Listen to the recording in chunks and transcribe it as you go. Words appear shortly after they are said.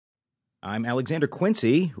I'm Alexander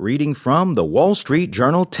Quincy, reading from the Wall Street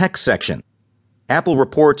Journal Tech section. Apple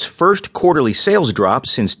reports first quarterly sales drop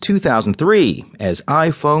since 2003 as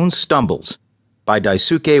iPhone stumbles. By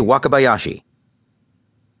Daisuke Wakabayashi.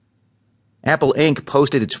 Apple Inc.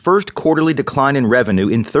 posted its first quarterly decline in revenue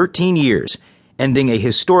in 13 years, ending a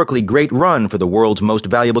historically great run for the world's most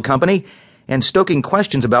valuable company and stoking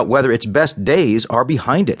questions about whether its best days are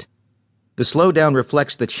behind it. The slowdown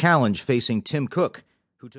reflects the challenge facing Tim Cook,